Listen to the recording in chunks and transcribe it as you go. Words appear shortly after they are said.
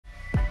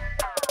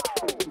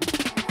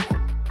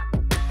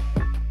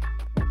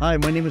Hi,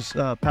 my name is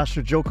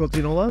Pastor Joe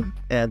Cotinola,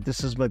 and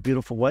this is my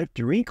beautiful wife,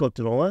 Doreen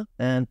Cotinola.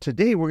 And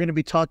today we're going to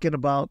be talking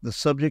about the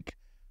subject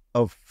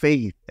of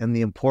faith and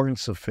the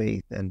importance of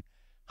faith and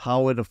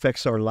how it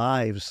affects our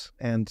lives.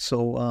 And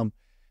so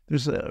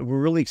we're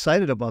really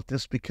excited about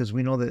this because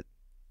we know that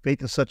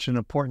faith is such an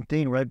important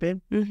thing, right,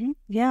 babe? Mm-hmm.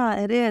 Yeah,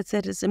 it is.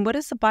 It is. And what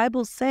does the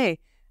Bible say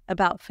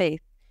about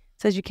faith?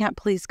 It says you can't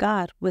please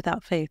God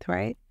without faith,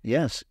 right?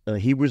 Yes.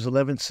 Hebrews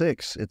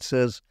 11:6. It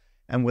says,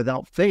 and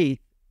without faith,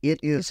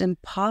 it's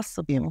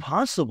impossible.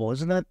 Impossible.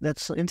 Isn't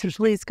that's interesting? To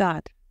please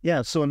God.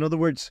 Yeah. So in other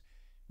words,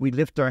 we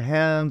lift our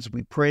hands,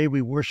 we pray,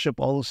 we worship.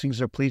 All those things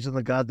are pleasing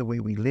to God, the way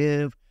we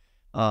live,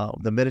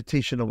 the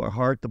meditation of our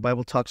heart. The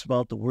Bible talks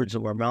about the words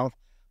of our mouth.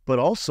 But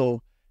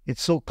also,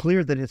 it's so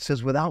clear that it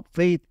says without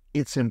faith,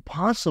 it's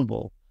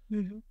impossible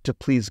to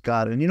please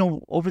God. And,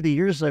 over the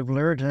years, I've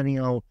learned, honey,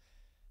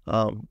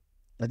 I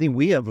think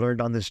we have learned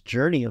on this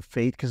journey of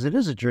faith, because it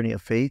is a journey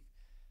of faith,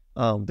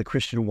 the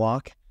Christian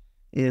walk,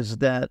 is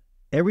that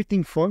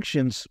everything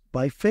functions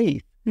by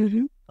faith,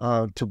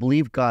 to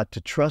believe God,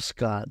 to trust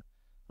God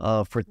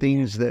for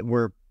things that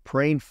we're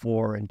praying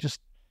for, and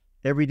just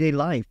everyday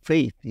life,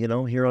 faith,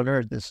 here on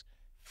earth, this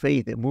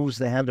faith, it moves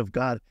the hand of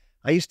God.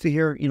 I used to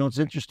hear, it's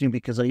interesting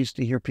because I used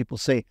to hear people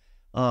say,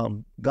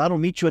 God will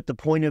meet you at the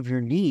point of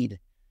your need.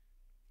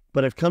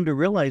 But I've come to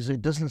realize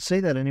it doesn't say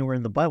that anywhere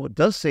in the Bible. It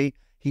does say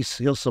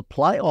he'll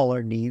supply all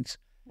our needs,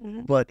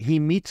 but he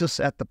meets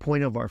us at the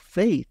point of our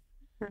faith,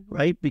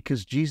 right?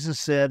 Because Jesus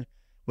said,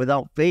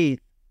 without faith,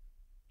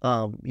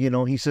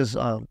 he says,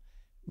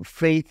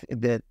 faith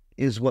that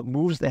is what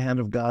moves the hand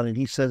of God. And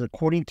he says,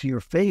 according to your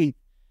faith,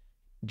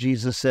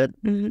 Jesus said,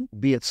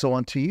 be it so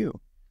unto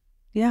you.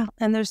 Yeah.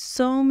 And there's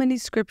so many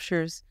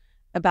scriptures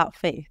about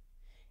faith.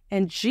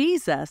 And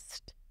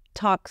Jesus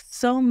talks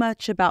so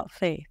much about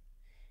faith.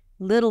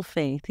 Little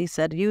faith. He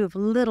said, you have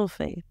little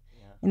faith.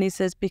 Yeah. And he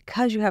says,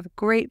 because you have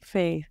great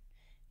faith,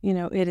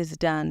 it is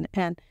done.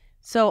 And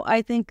so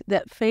I think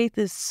that faith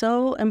is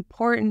so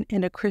important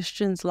in a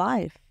Christian's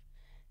life.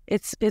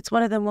 It's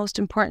one of the most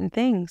important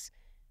things.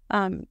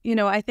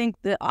 I think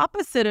the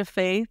opposite of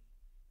faith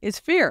is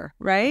fear,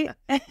 right?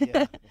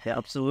 Yeah,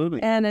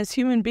 absolutely. And as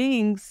human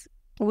beings,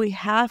 we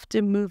have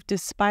to move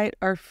despite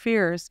our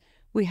fears.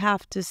 We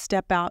have to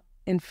step out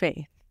in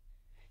faith.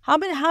 How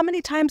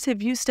many times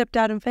have you stepped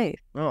out in faith?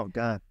 Oh,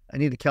 God. I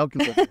need a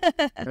calculator.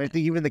 And I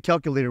think even the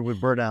calculator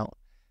would burn out.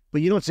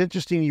 But it's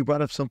interesting. You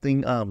brought up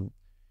something,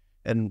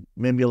 and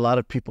maybe a lot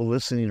of people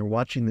listening or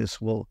watching this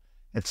will,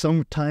 at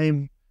some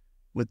time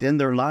within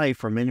their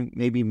life, or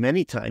maybe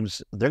many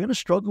times, they're going to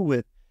struggle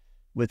with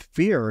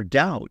fear or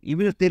doubt.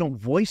 Even if they don't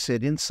voice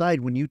it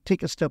inside, when you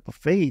take a step of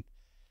faith,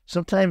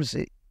 sometimes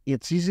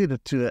it's easy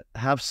to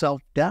have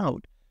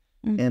self-doubt.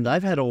 And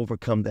I've had to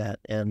overcome that.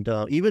 And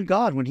even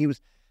God, when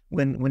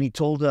he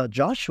told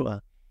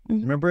Joshua,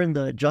 remember in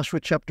the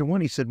Joshua chapter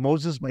 1, he said,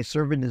 Moses, my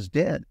servant, is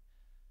dead.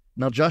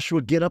 Now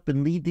Joshua, get up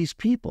and lead these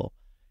people.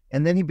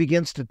 And then he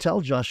begins to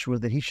tell Joshua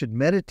that he should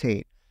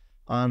meditate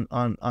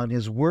on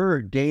his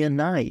word day and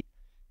night.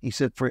 He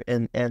said,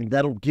 and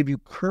that'll give you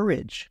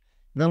courage.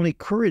 Not only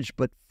courage,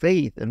 but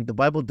faith. And the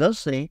Bible does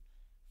say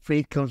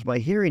faith comes by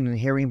hearing, and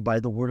hearing by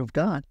the word of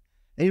God.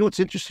 And what's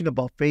interesting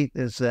about faith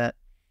is that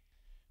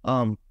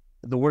the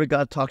word of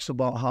God talks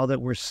about how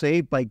that we're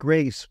saved by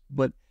grace,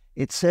 but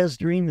it says,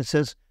 Doreen,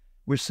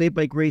 we're saved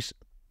by grace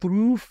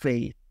through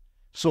faith.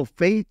 So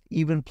faith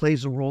even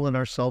plays a role in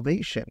our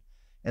salvation.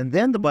 And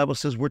then the Bible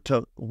says we're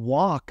to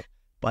walk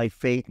by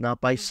faith, not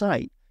by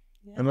sight.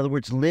 Yeah. In other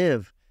words,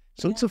 live.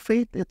 So it's a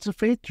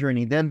faith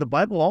journey. Then the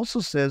Bible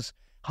also says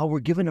how we're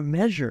given a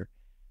measure,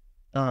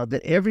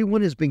 that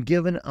everyone has been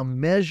given a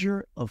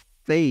measure of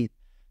faith.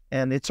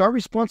 And it's our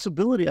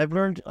responsibility.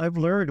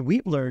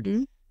 We've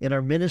learned in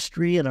our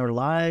ministry, in our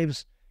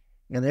lives,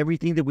 and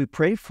everything that we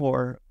pray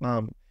for,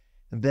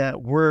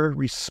 that we're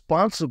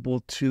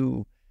responsible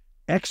to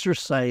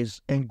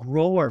exercise and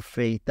grow our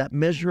faith, that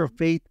measure of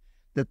faith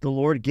that the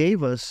Lord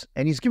gave us,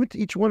 and he's given to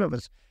each one of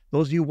us.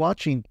 Those of you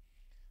watching,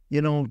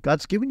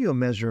 God's given you a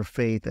measure of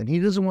faith, and he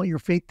doesn't want your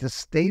faith to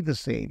stay the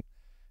same.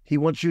 He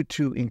wants you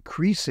to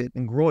increase it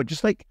and grow it,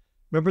 just like,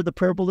 remember the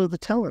parable of the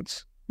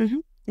talents?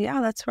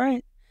 Yeah, that's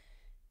right.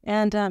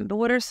 And but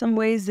what are some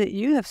ways that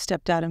you have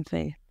stepped out in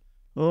faith?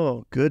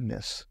 Oh,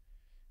 goodness.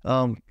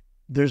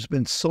 There's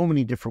been so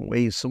many different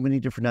ways, so many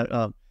different,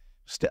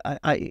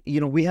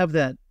 we have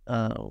that,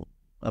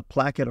 a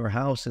plaque at our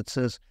house that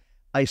says,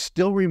 I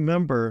still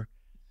remember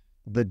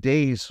the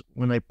days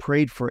when I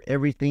prayed for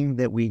everything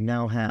that we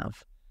now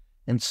have.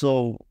 And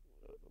so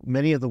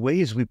many of the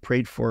ways we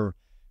prayed for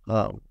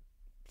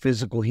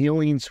physical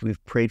healings,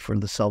 we've prayed for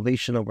the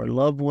salvation of our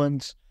loved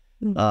ones.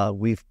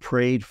 We've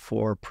prayed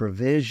for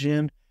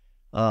provision.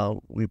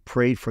 We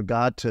prayed for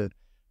God to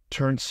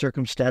turn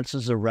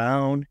circumstances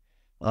around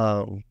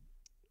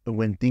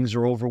when things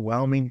are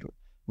overwhelming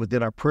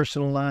within our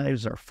personal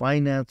lives, our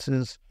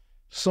finances,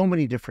 so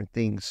many different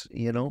things,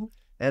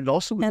 and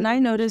also. And I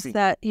noticed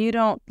that you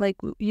don't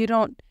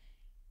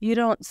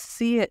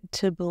see it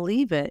to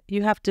believe it.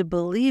 You have to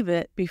believe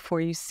it before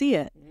you see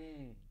it.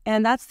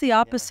 And that's the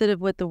opposite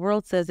of what the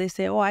world says. They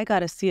say, oh, I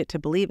got to see it to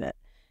believe it.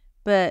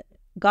 But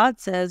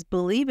God says,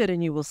 believe it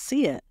and you will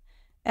see it.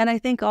 And I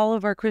think all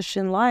of our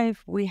Christian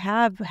life, we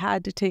have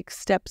had to take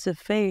steps of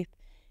faith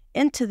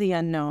into the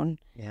unknown.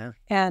 Yeah.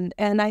 And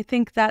I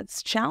think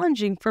that's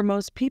challenging for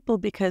most people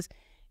because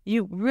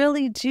you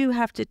really do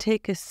have to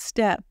take a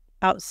step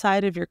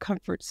outside of your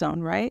comfort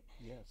zone, right?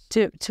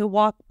 Yes. To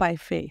walk by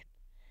faith.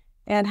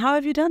 And how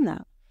have you done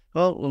that?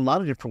 Well, a lot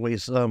of different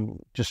ways.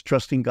 Just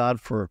trusting God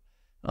for,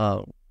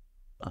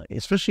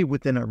 especially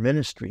within our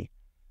ministry.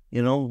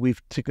 You know,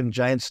 we've taken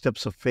giant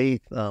steps of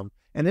faith,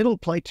 and it'll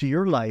apply to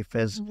your life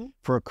as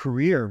for a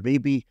career.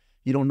 Maybe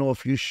you don't know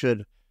if you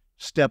should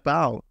step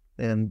out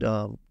and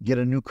get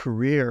a new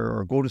career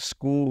or go to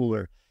school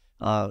or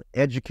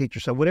educate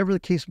yourself, whatever the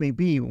case may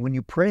be. When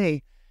you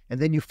pray and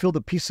then you feel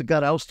the peace of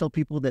God, I always tell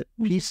people that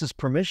peace is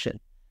permission,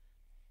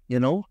 you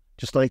know,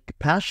 just like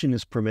passion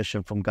is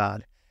permission from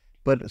God,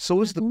 but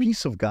so is the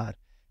peace of God.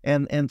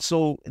 And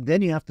so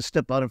then you have to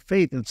step out in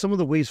faith. And some of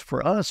the ways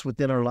for us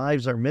within our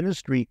lives, our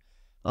ministry,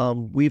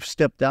 we've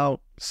stepped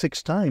out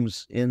 6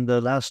 times in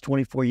the last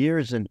 24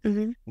 years and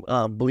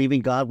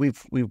believing God.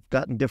 We've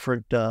gotten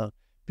different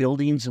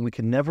buildings and we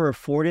could never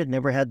afford it,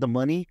 never had the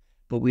money,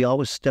 but we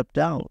always stepped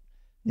out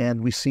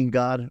and we've seen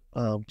God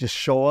just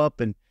show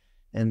up and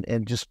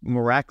just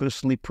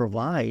miraculously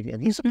provide.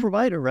 And he's a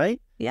provider,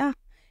 right? Yeah.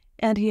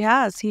 And he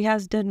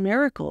has done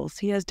miracles.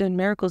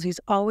 He's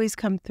always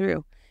come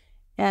through.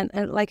 And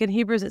like in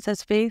Hebrews, it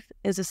says faith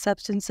is a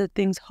substance of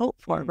things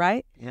hoped for,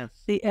 right? Yes.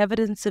 The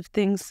evidence of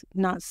things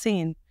not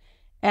seen.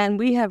 And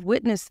we have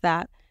witnessed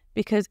that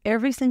because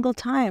every single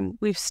time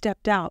we've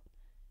stepped out,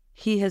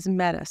 he has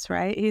met us,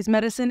 right? He's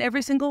met us in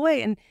every single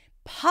way in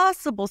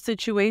possible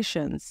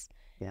situations.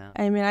 Yeah.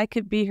 I mean, I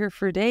could be here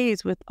for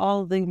days with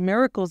all the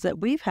miracles that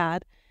we've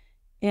had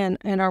in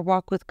our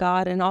walk with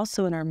God and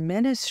also in our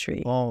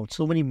ministry. Oh,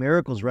 so many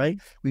miracles, right?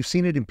 We've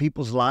seen it in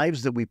people's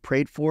lives that we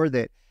prayed for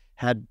that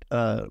had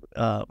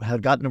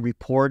gotten a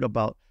report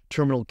about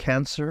terminal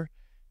cancer,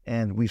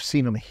 and we've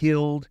seen them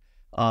healed.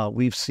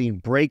 We've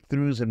seen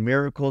breakthroughs and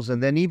miracles.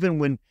 And then even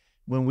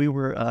when we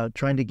were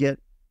trying to get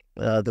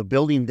the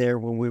building there,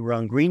 when we were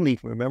on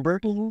Greenleaf, remember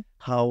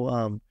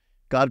how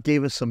God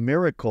gave us a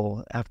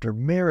miracle after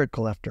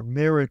miracle after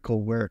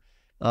miracle, where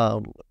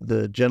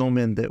the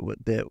gentleman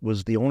that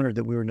was the owner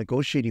that we were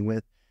negotiating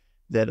with,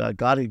 that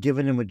God had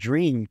given him a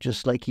dream,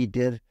 just like he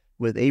did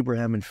with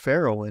Abraham and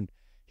Pharaoh, and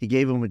he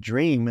gave him a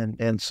dream,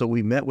 and so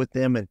we met with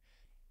them, and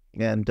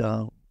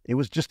it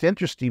was just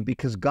interesting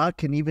because God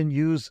can even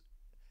use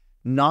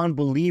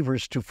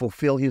non-believers to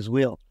fulfill his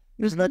will.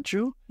 Isn't that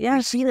true? Yes.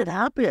 We've seen it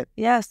happen.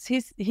 Yes,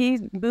 he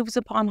moves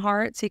upon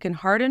hearts. He can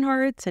harden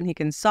hearts and he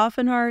can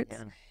soften hearts.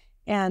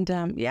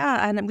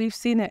 Yeah. And we've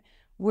seen it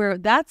where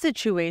that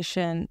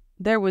situation,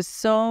 there was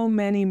so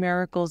many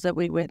miracles that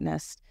we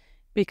witnessed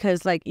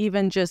because like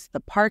even just the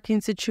parking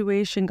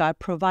situation, God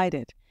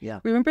provided. Yeah.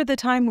 Remember the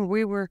time where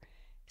we were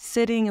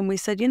sitting and we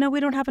said, we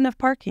don't have enough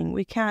parking.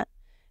 We can't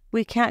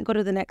go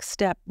to the next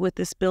step with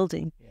this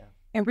building. Yeah.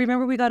 And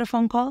remember we got a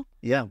phone call?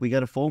 Yeah, we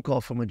got a phone call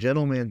from a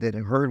gentleman that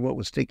had heard what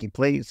was taking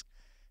place.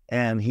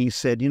 And he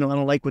said, I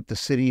don't like what the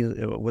city,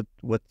 what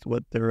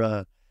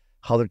they're,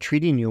 how they're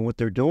treating you and what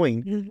they're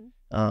doing.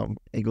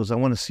 He goes, I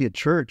want to see a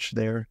church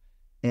there.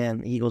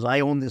 And he goes,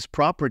 I own this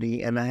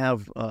property and I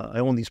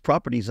own these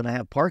properties and I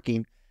have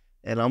parking,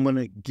 and I'm going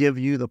to give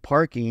you the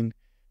parking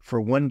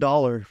for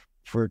 $1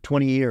 for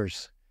 20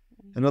 years.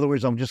 In other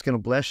words, I'm just going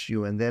to bless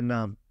you. And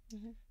then,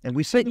 and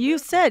we said, but you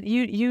said,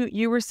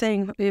 you were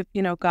saying, if,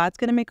 God's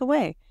going to make a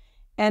way.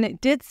 And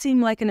it did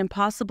seem like an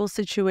impossible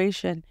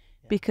situation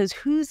because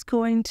who's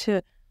going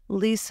to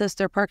lease us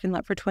their parking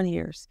lot for 20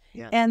 years?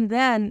 Yeah. And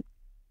then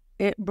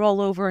it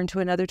roll over into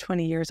another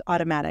 20 years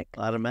automatic.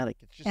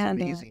 It's just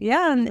amazing.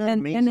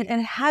 And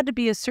it had to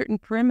be a certain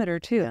perimeter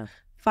too,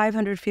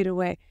 500 feet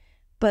away.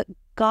 But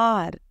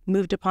God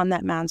moved upon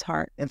that man's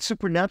heart. And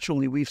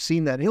supernaturally, we've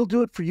seen that. He'll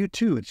do it for you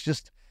too. It's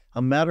just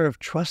a matter of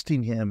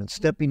trusting him and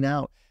stepping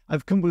out.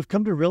 We've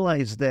come to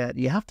realize that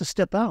you have to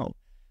step out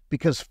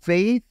because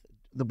faith,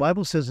 the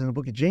Bible says in the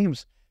book of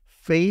James,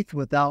 faith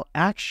without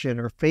action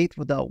or faith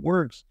without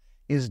works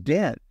is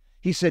dead.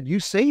 He said,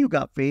 you say you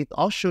got faith,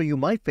 I'll show you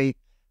my faith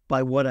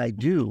by what I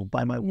do,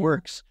 by my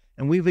works.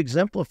 And we've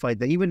exemplified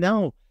that. Even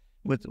now,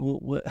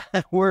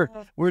 we're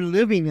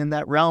living in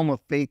that realm of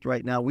faith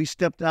right now. We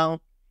stepped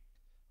out.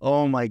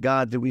 Oh my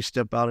God, did we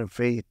step out in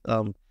faith?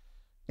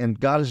 And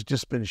God has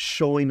just been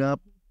showing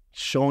up,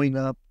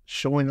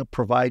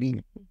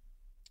 providing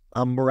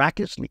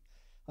miraculously.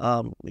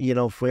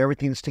 For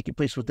everything that's taking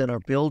place within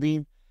our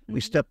building, we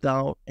stepped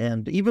out.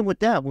 And even with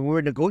that, when we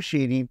were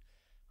negotiating,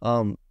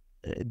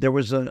 there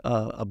was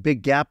a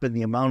big gap in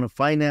the amount of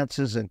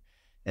finances,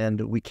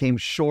 and we came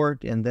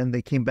short. And then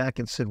they came back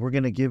and said, we're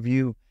going to give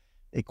you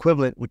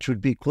equivalent, which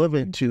would be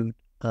equivalent to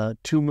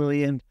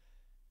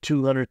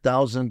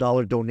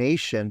 $2,200,000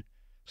 donation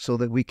so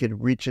that we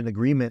could reach an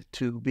agreement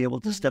to be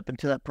able to step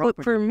into that property.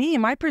 But for me,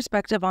 my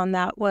perspective on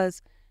that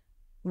was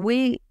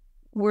we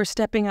were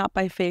stepping out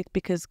by faith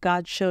because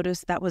God showed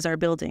us that was our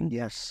building.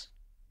 Yes.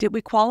 Did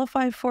we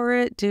qualify for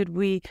it? Did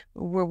we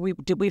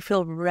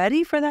feel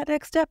ready for that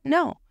next step?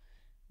 No.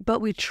 But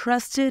we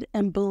trusted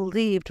and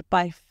believed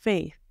by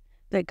faith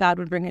that God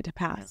would bring it to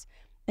pass.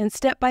 And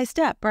step by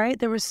step, right?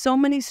 There were so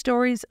many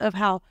stories of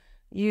how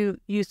you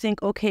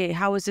think, okay,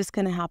 how is this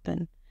going to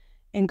happen?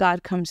 And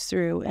God comes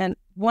through. And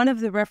one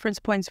of the reference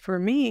points for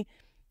me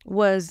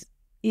was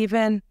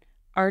even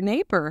our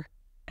neighbor,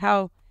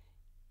 how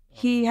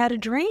he had a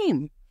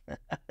dream.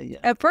 Yeah.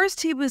 At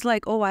first he was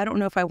like, oh, I don't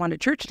know if I want a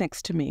church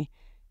next to me.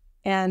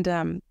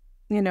 And,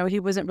 he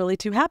wasn't really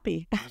too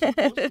happy.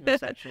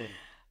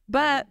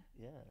 But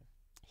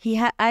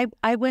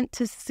I went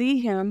to see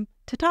him,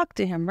 to talk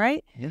to him,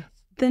 right? Yes.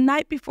 The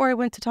night before I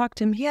went to talk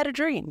to him, he had a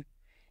dream.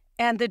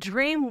 And the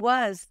dream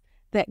was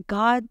that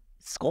God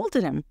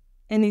scolded him.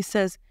 And he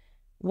says,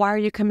 why are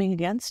you coming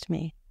against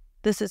me?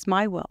 This is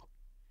my will.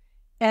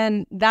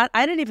 And that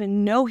I didn't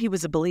even know he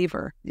was a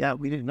believer. Yeah,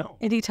 we didn't know.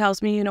 And he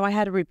tells me, I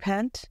had to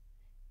repent.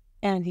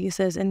 And he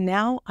says, and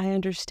now I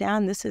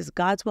understand this is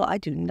God's will. I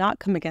do not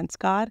come against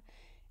God.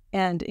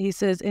 And he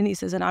says,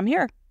 and I'm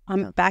here.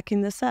 I'm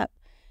backing this up.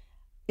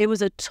 It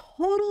was a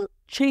total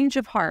change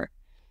of heart.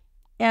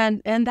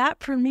 And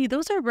that for me,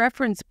 those are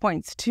reference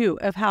points too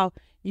of how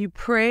you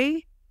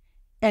pray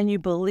and you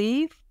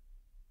believe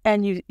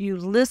and you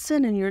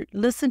listen and you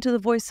listen to the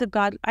voice of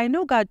God. I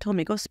know God told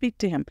me, go speak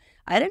to him.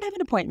 I didn't have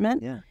an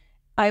appointment. Yeah.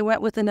 I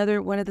went with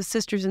one of the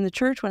sisters in the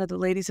church, one of the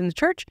ladies in the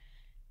church,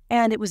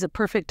 and it was a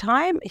perfect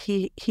time.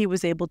 He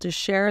was able to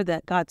share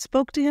that God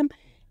spoke to him,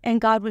 and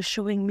God was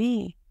showing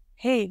me,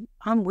 hey,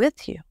 I'm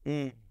with you.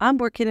 I'm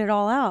working it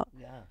all out.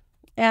 Yeah.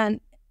 And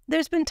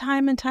there's been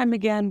time and time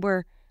again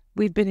where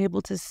we've been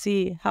able to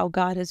see how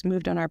God has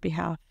moved on our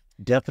behalf.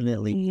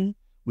 Definitely. Mm-hmm.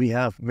 We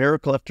have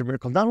miracle after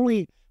miracle, not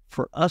only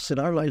for us in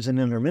our lives and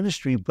in our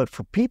ministry, but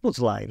for people's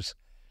lives,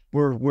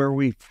 where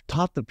we've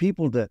taught the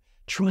people to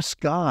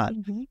trust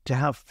God, to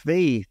have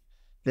faith,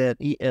 that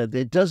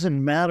it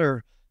doesn't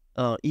matter,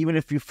 even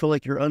if you feel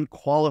like you're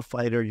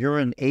unqualified or you're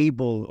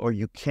unable or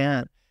you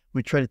can't.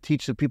 We try to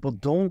teach the people,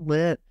 don't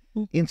let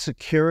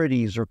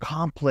insecurities or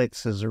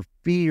complexes or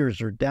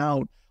fears or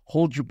doubt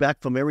hold you back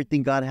from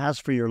everything God has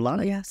for your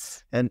life.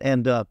 Yes.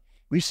 And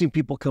we've seen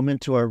people come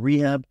into our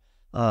rehab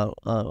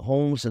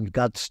homes and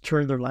God's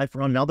turned their life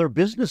around. Now they're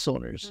business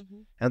owners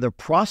and they're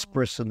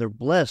prosperous and they're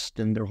blessed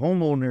and they're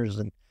homeowners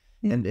and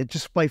it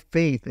just by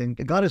faith. And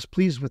God is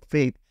pleased with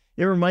faith.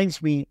 It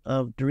reminds me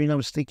of, Doreen, I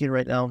was thinking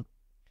right now,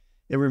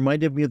 it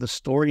reminded me of the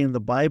story in the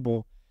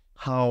Bible,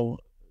 how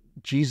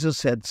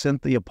Jesus had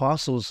sent the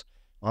apostles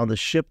on the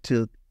ship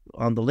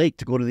on the lake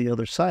to go to the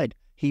other side.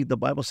 The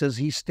Bible says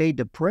he stayed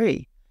to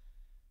pray.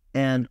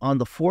 And on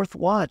the fourth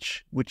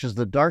watch, which is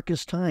the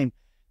darkest time,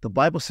 the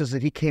Bible says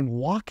that he came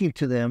walking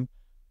to them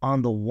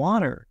on the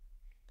water.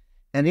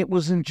 And it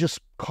wasn't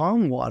just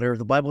calm water.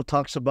 The Bible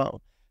talks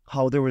about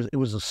how it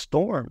was a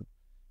storm.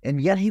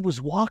 And yet he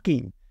was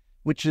walking,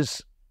 which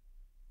is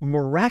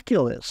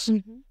miraculous.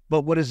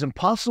 But what is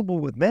impossible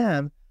with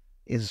man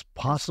is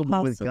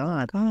possible with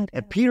God.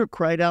 And Peter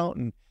cried out,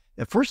 and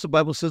at first the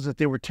Bible says that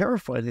they were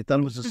terrified. They thought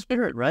it was a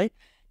spirit, right?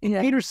 And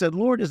Peter said,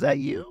 Lord, is that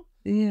you?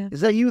 Yeah.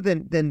 Is that you?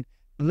 Then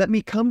let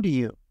me come to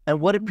you. And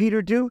what did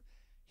Peter do?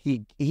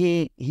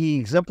 He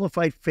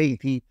exemplified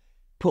faith. He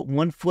put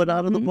one foot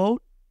out of the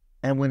boat,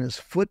 and when his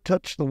foot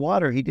touched the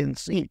water, he didn't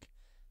sink.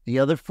 The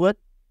other foot,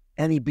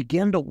 and he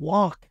began to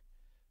walk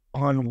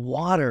on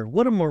water.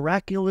 What a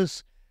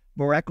miraculous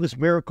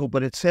miracle,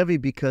 but it's heavy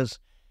because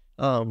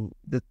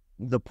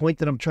the point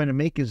that I'm trying to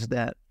make is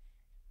that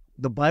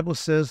the Bible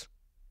says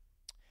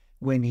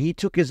when he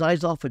took his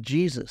eyes off of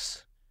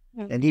Jesus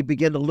and he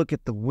began to look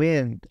at the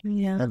wind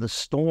and the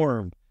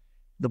storm,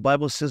 the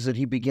Bible says that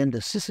he began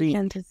to see,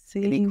 and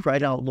he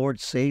cried out, Lord,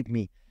 save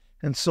me.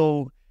 And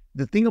so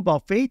the thing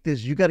about faith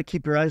is you got to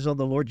keep your eyes on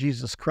the Lord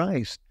Jesus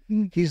Christ.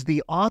 He's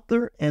the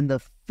author and the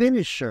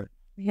finisher.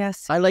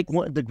 Yes. I like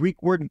the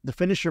Greek word, the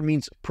finisher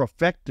means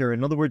perfecter.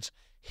 In other words,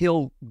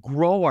 he'll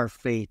grow our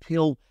faith.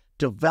 He'll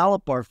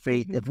develop our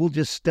faith if we'll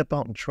just step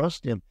out and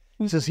trust him.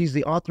 It says he's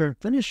the author and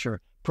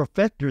finisher,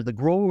 perfecter, the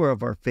grower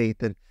of our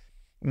faith. And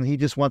he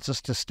just wants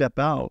us to step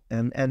out.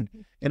 And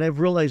I've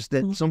realized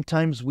that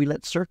sometimes we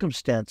let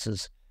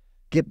circumstances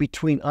get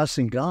between us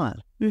and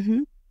God.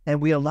 And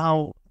we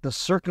allow the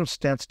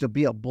circumstance to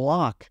be a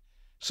block.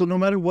 So no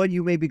matter what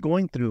you may be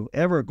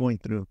ever going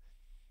through,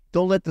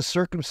 don't let the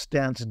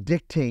circumstance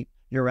dictate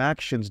your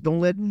actions.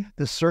 Don't let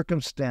the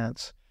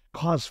circumstance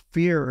cause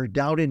fear or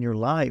doubt in your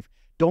life.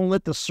 Don't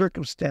let the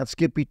circumstance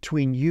get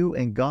between you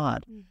and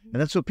God. And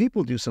that's what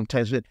people do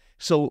sometimes.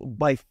 So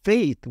by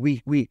faith,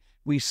 we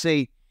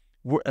say,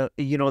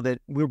 that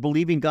we're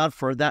believing God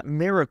for that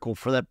miracle,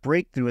 for that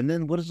breakthrough. And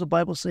then what does the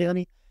Bible say,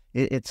 honey?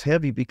 It's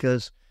heavy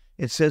because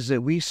it says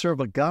that we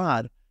serve a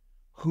God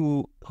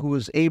who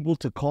is able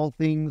to call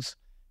things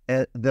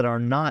that are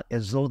not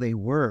as though they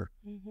were.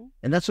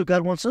 And that's what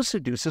God wants us to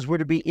do. It says we're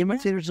to be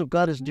imitators of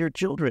God as dear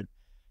children.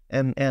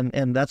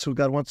 And that's what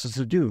God wants us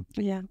to do.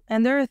 Yeah.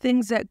 And there are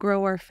things that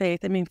grow our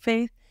faith. I mean,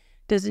 faith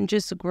doesn't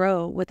just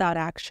grow without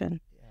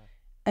action.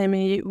 I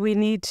mean, we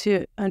need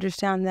to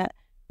understand that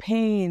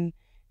pain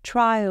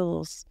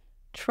trials,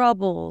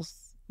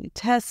 troubles,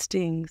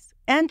 testings,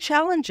 and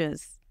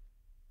challenges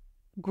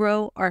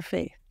grow our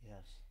faith.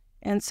 Yes.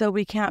 And so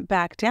we can't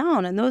back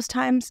down. And those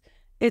times,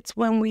 it's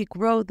when we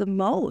grow the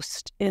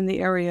most in the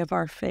area of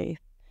our faith.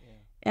 Yeah.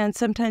 And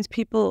sometimes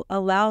people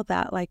allow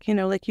that, like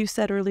you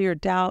said earlier,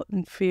 doubt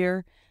and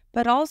fear,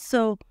 but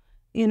also,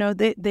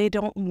 they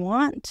don't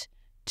want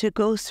to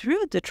go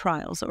through the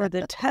trials or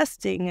the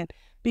testing and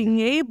being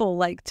able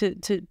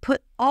to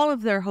put all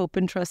of their hope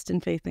and trust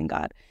and faith in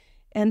God.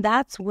 And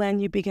that's when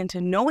you begin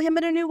to know him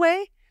in a new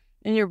way,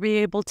 and you'll be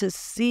able to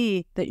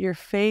see that your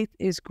faith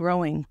is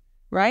growing,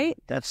 right?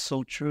 That's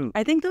so true.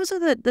 I think those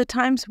are the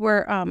times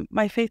where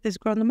my faith has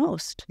grown the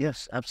most.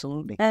 Yes,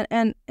 absolutely.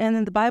 And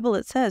in the Bible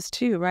it says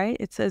too, right?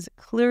 It says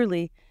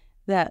clearly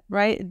that,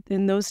 right,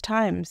 in those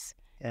times,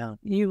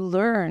 you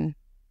learn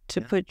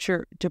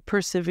to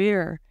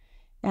persevere.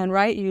 And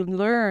right, you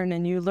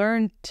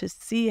learn to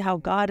see how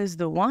God is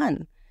the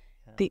one,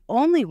 the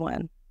only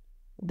one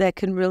that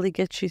can really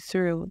get you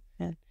through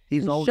and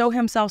show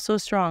himself so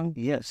strong.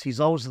 Yes,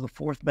 he's always the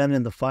fourth man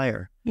in the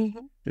fire. Mm-hmm.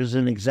 There's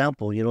an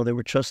example, they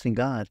were trusting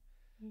God.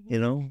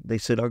 Mm-hmm. They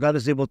said, our God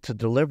is able to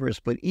deliver us,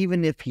 but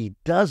even if he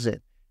does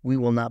it, we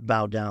will not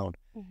bow down.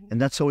 Mm-hmm.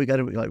 And that's how we got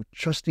to be,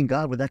 trusting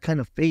God with that kind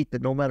of faith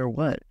that no matter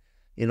what,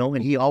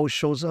 and he always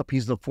shows up.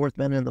 He's the fourth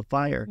man in the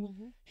fire.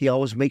 Mm-hmm. He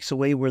always makes a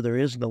way where there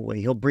is no way.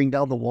 He'll bring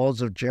down the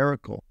walls of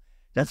Jericho.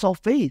 That's all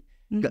faith,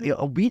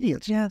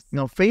 obedience. Yes.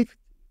 Faith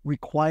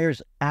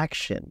requires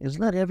action.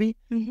 Isn't that heavy?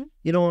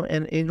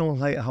 Mm-hmm.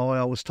 Like how I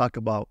always talk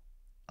about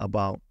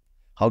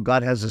how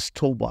God has this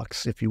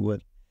toolbox, if you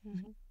would.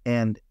 Mm-hmm.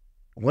 And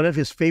one of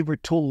his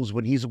favorite tools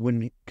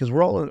because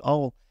we're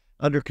all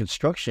under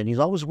construction, he's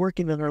always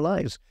working in our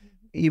lives.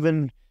 Mm-hmm.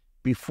 Even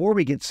before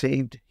we get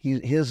saved,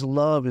 his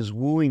love is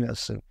wooing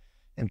us and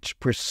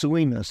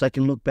pursuing us. I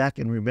can look back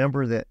and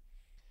remember that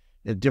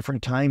at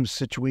different times,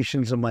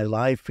 situations in my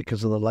life,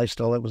 because of the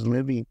lifestyle I was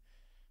living,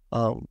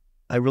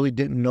 I really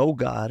didn't know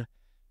God,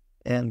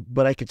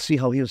 but I could see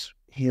how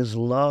his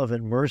love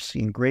and mercy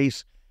and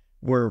grace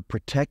were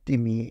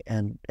protecting me,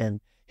 and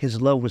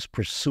his love was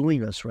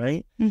pursuing us,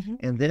 right? Mm-hmm.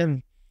 And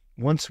then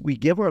once we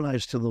give our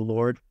lives to the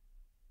Lord,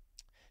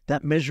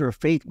 that measure of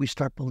faith, we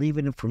start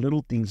believing him for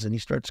little things, and he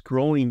starts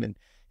growing.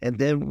 And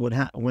then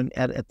when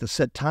at the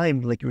set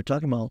time, like you were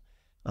talking about,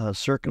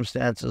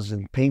 circumstances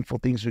and painful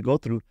things we go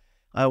through,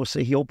 I always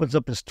say he opens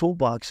up his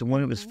toolbox, and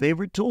one of his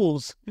favorite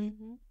tools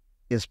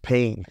is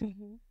pain,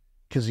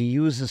 because he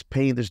uses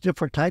pain. There's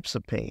different types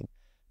of pain.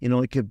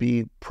 It could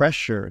be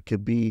pressure. It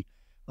could be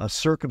a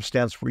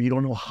circumstance where you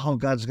don't know how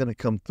God's going to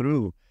come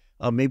through.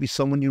 Maybe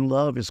someone you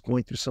love is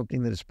going through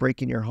something that is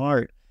breaking your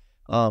heart.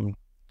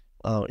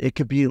 It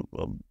could be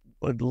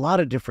a lot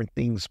of different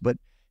things,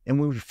 and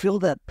when we feel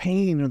that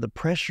pain or the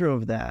pressure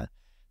of that,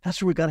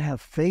 that's where we got to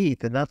have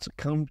faith, and not to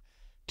come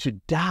to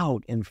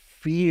doubt and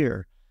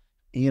fear,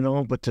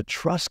 but to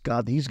trust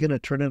God that he's going to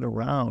turn it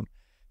around,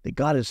 that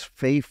God is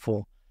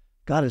faithful.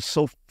 God is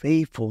so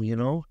faithful,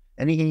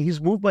 and he's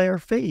moved by our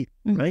faith,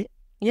 right?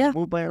 Yeah. He's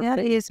moved by our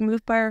faith. He is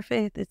moved by our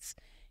faith.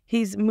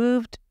 He's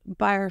moved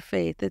by our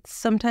faith. It's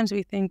sometimes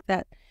we think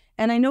that,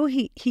 and I know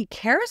he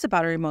cares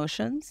about our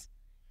emotions.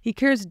 He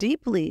cares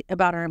deeply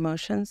about our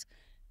emotions,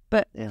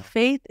 but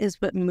faith is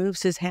what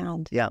moves his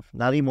hand. Yeah,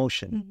 not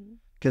emotion.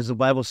 Because the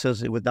Bible says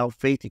that without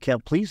faith, you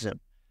can't please him,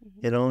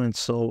 and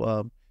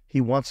so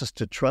he wants us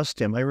to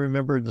trust him. I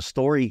remember the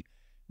story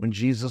when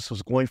Jesus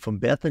was going from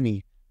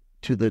Bethany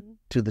to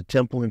the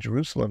temple in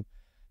Jerusalem,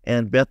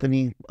 and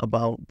Bethany,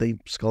 the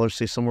scholars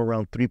say somewhere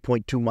around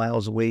 3.2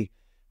 miles away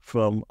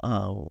from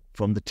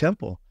the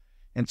temple.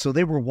 And so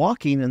they were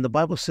walking, and the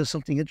Bible says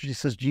something interesting. It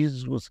says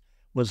Jesus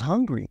was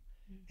hungry,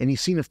 and he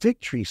seen a fig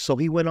tree. So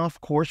he went off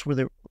course,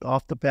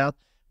 off the path,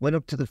 went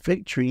up to the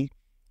fig tree,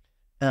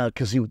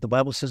 because the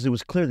Bible says it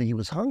was clear that he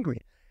was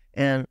hungry.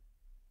 And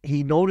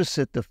he noticed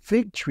that the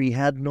fig tree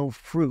had no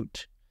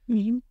fruit.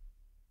 Mm-hmm.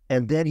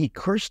 And then he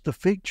cursed the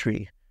fig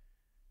tree.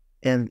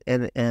 And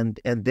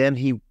then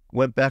he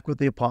went back with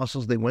the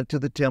apostles. They went to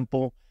the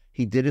temple.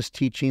 He did his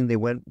teaching. They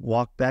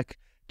walked back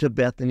to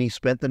Bethany,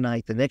 spent the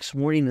night. The next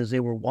morning as they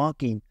were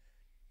walking,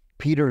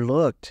 Peter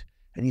looked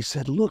and he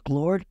said, "Look,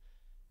 Lord,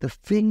 the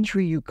fig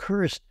tree you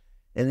cursed,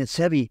 and it's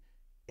heavy,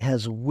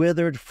 has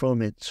withered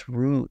from its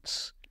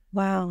roots."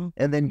 Wow.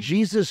 And then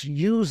Jesus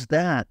used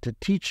that to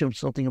teach him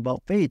something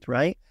about faith,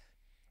 right?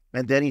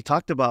 And then he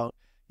talked about,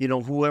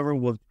 whoever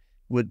would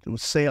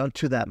say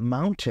unto that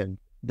mountain,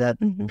 that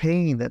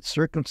pain, that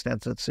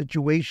circumstance, that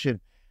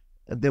situation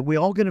that we're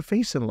all going to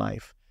face in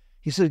life.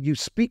 He said, you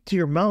speak to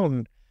your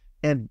mountain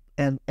and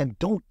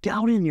don't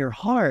doubt in your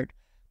heart,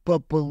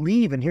 but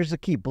believe. And here's the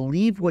key: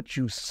 believe what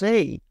you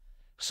say.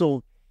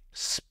 So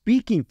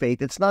speaking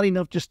faith, it's not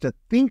enough just to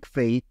think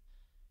faith.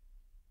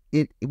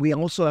 We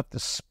also have to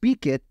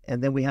speak it,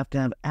 and then we have to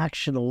have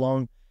action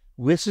along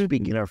with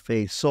speaking our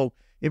faith. So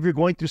if you're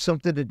going through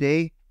something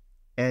today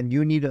and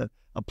you need to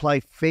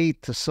apply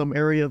faith to some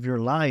area of your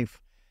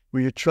life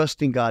where you're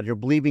trusting God, you're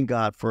believing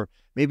God for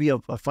maybe a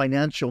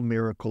financial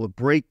miracle, a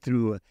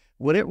breakthrough,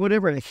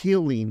 whatever, a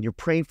healing, you're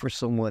praying for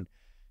someone,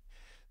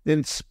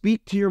 then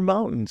speak to your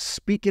mountain,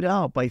 speak it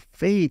out by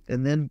faith,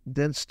 and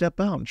then step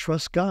out and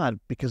trust God,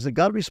 because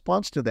God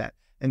responds to that,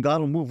 and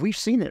God will move. We've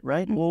seen it,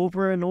 right?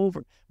 Over and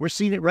over. We're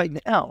seeing it right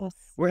now. Yes.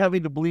 We're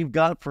having to believe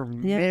God for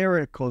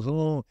miracles.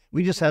 Oh,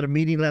 we just had a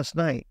meeting last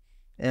night,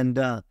 and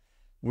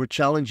we're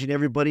challenging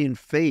everybody in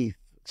faith.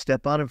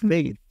 Step out in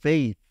faith,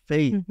 faith.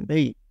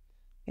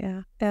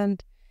 Yeah.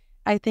 And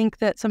I think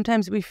that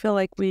sometimes we feel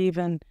like we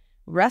even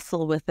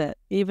wrestle with it.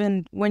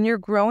 Even when you're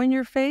growing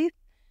your faith,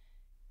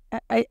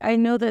 I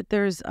know that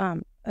there's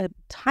a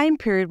time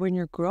period when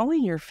you're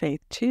growing your faith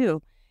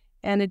too.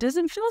 And it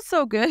doesn't feel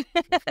so good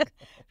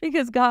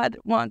because God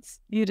wants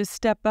you to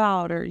step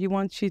out, or He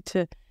wants you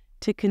to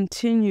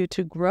continue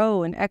to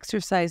grow and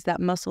exercise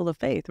that muscle of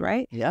faith,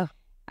 right? Yeah.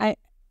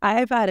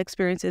 I've had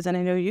experiences, and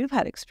I know you've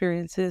had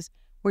experiences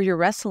where you're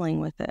wrestling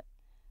with it.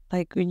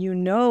 Like when you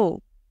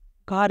know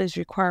God is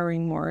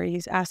requiring more,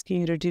 He's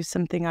asking you to do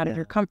something out of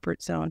your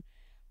comfort zone,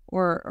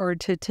 or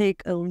to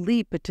take a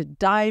leap, but to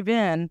dive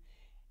in.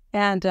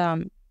 And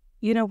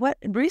you know what?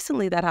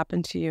 Recently that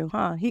happened to you,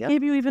 huh? He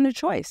gave you even a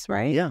choice,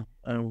 right? Yeah.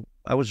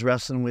 I was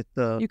wrestling with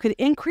you could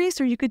increase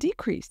or you could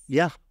decrease.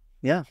 Yeah.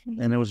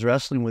 And I was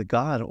wrestling with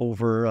God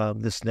over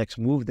this next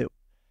move that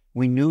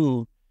we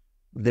knew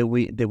that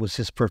was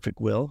His perfect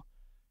will,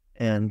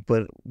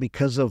 but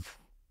because of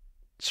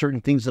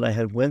certain things that I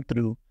had went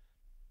through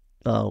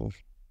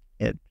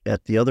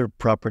at the other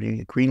property,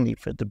 at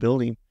Greenleaf, at the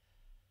building,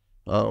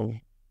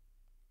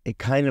 it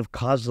kind of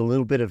caused a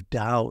little bit of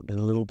doubt and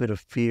a little bit of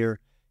fear,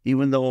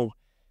 even though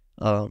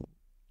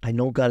I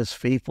know God is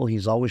faithful.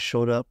 He's always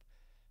showed up.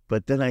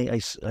 But then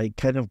I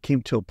kind of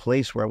came to a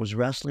place where I was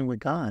wrestling with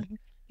God.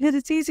 Because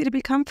it's easy to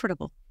be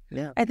comfortable.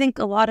 Yeah. I think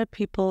a lot of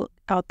people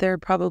out there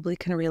probably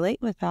can relate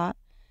with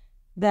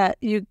that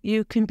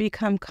you can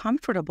become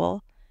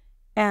comfortable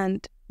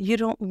and you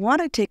don't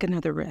want to take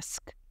another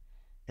risk.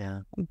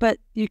 Yeah. But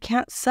you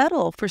can't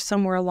settle for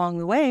somewhere along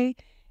the way.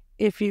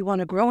 If you want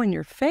to grow in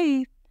your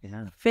faith,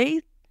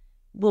 faith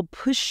will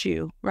push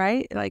you,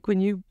 right? Like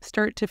when you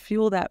start to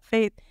fuel that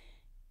faith,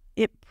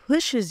 it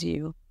pushes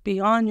you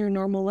beyond your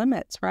normal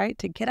limits, right?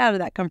 To get out of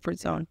that comfort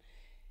zone.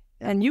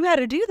 And you had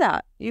to do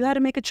that. You had to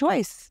make a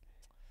choice.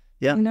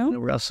 Yeah, you know?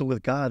 Wrestle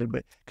with God.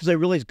 Because I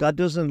realized God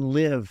doesn't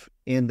live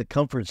in the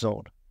comfort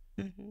zone.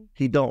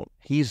 He don't.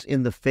 He's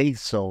in the faith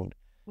zone.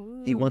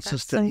 Ooh, He wants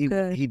us to.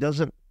 so He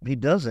doesn't.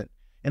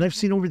 And I've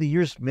seen over the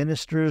years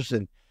ministers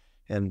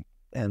and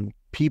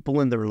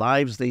people in their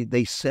lives,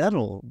 they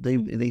settle.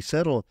 They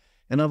settle.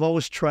 And I've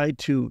always tried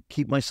to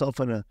keep myself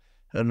in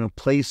a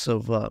place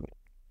of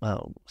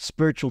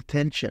spiritual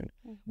tension,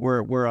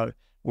 where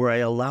I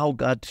allow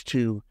God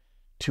to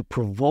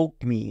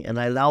provoke me, and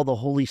I allow the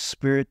Holy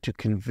Spirit to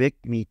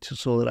convict me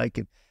so that I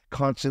can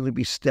constantly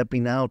be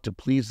stepping out to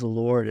please the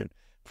Lord and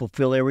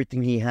fulfill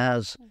everything He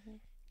has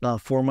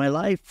for my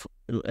life,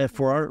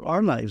 for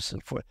our lives.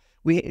 And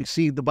we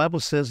see the Bible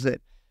says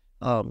that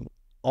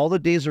all the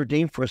days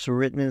ordained for us were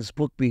written in His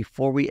book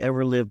before we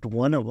ever lived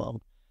one of them,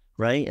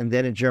 right? And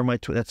then in Jeremiah,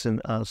 that's in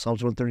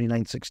Psalms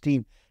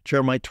 139:16,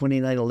 Jeremiah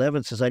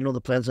 29:11 says, I know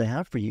the plans I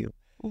have for you,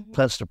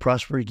 plans to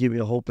prosper, to give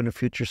you a hope in the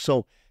future.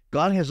 So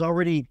God has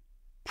already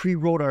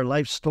pre-wrote our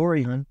life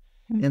story, hon.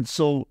 And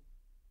so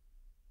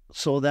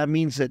that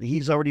means that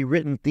He's already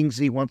written things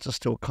He wants us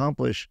to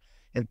accomplish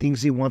and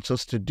things He wants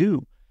us to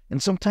do.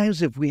 And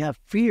sometimes if we have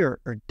fear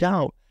or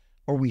doubt,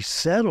 or we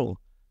settle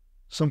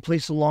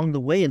someplace along the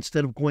way,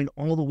 instead of going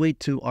all the way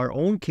to our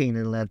own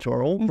Canaan land, to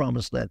our own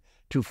promised land,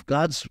 to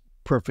God's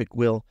perfect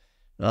will,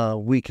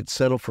 we could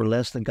settle for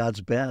less than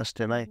God's best.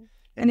 And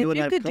if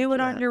you could do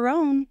it on your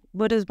own,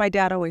 what does my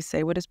dad always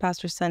say? What does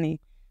Pastor Sonny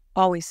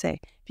always say?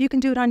 If you can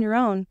do it on your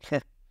own,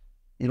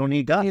 you don't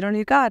need God. You don't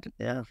need God.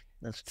 Yeah,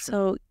 that's true.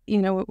 So,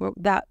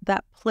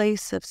 that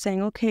place of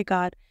saying, okay,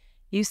 God,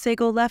 you say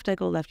go left, I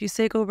go left. You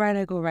say go right,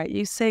 I go right.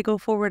 You say go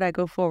forward, I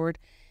go forward.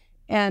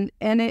 And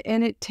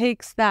it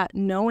takes that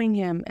knowing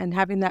Him and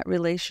having that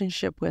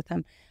relationship with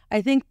Him.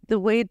 I think the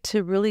way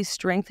to really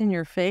strengthen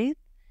your faith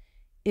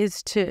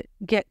is to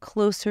get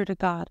closer to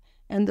God.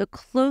 And the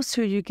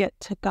closer you get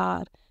to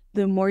God,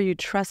 the more you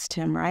trust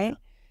Him, right?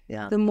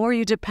 Yeah. The more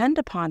you depend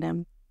upon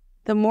Him,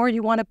 the more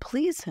you want to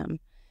please Him,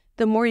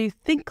 the more you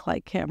think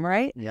like Him,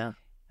 right? Yeah.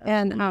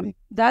 Absolutely. And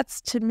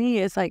that's, to me,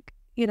 is like,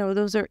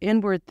 those are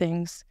inward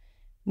things.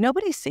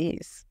 Nobody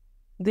sees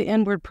the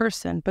inward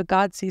person, but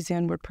God sees the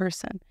inward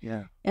person.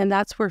 Yeah. And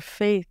that's where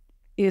faith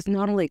is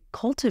not only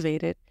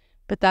cultivated,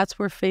 but that's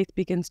where faith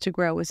begins to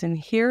grow, is in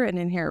here and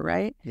in here,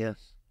 right?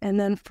 Yes. And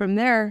then from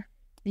there,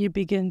 you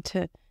begin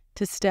to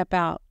step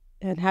out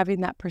and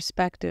having that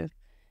perspective,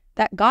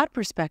 that God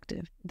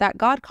perspective, that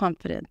God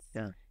confidence.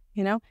 Yeah.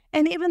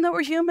 And even though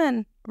we're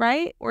human,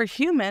 right? We're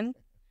human.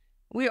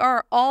 We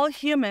are all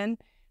human.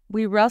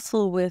 We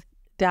wrestle with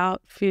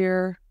doubt,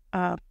 fear.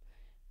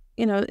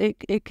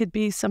 It could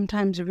be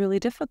sometimes really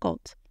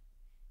difficult.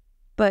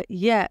 But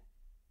yet,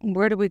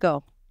 where do we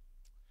go?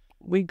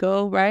 We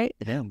go, right?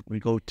 Yeah, we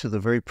go to the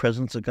very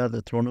presence of God,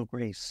 the throne of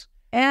grace.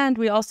 And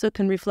we also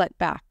can reflect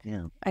back.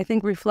 Yeah. I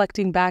think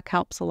reflecting back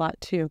helps a lot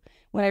too.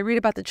 When I read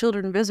about the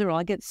children of Israel,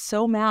 I get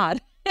so mad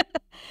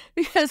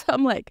because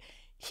I'm like,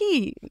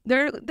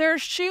 their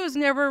shoes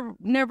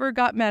never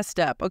got messed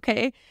up.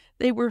 Okay,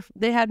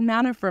 they had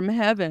manna from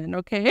heaven.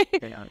 Okay,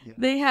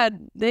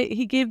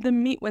 he gave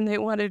them meat when they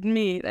wanted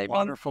meat.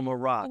 Water from a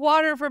rock.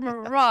 Water from a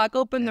rock.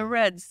 Opened the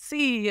Red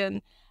Sea,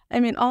 and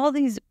all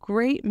these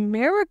great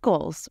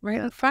miracles right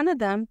in front of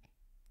them,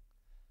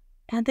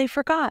 and they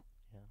forgot.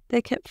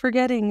 They kept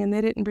forgetting, and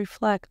they didn't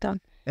reflect on.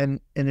 And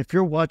if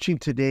you're watching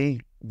today,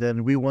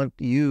 then we want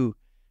you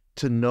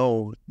to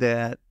know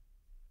that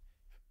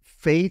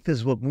faith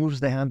is what moves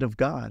the hand of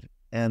God.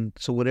 And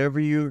so whatever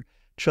you're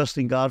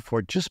trusting God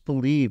for, just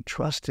believe,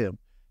 trust Him,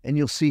 and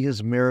you'll see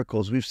His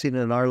miracles. We've seen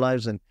it in our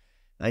lives, and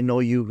I know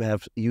you've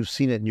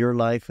seen it in your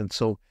life. And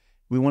so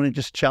we want to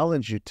just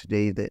challenge you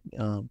today that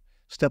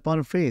step out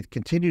in faith,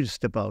 continue to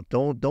step out.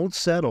 Don't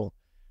settle.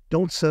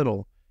 Don't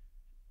settle.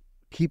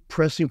 Keep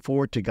pressing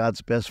forward to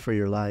God's best for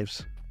your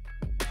lives.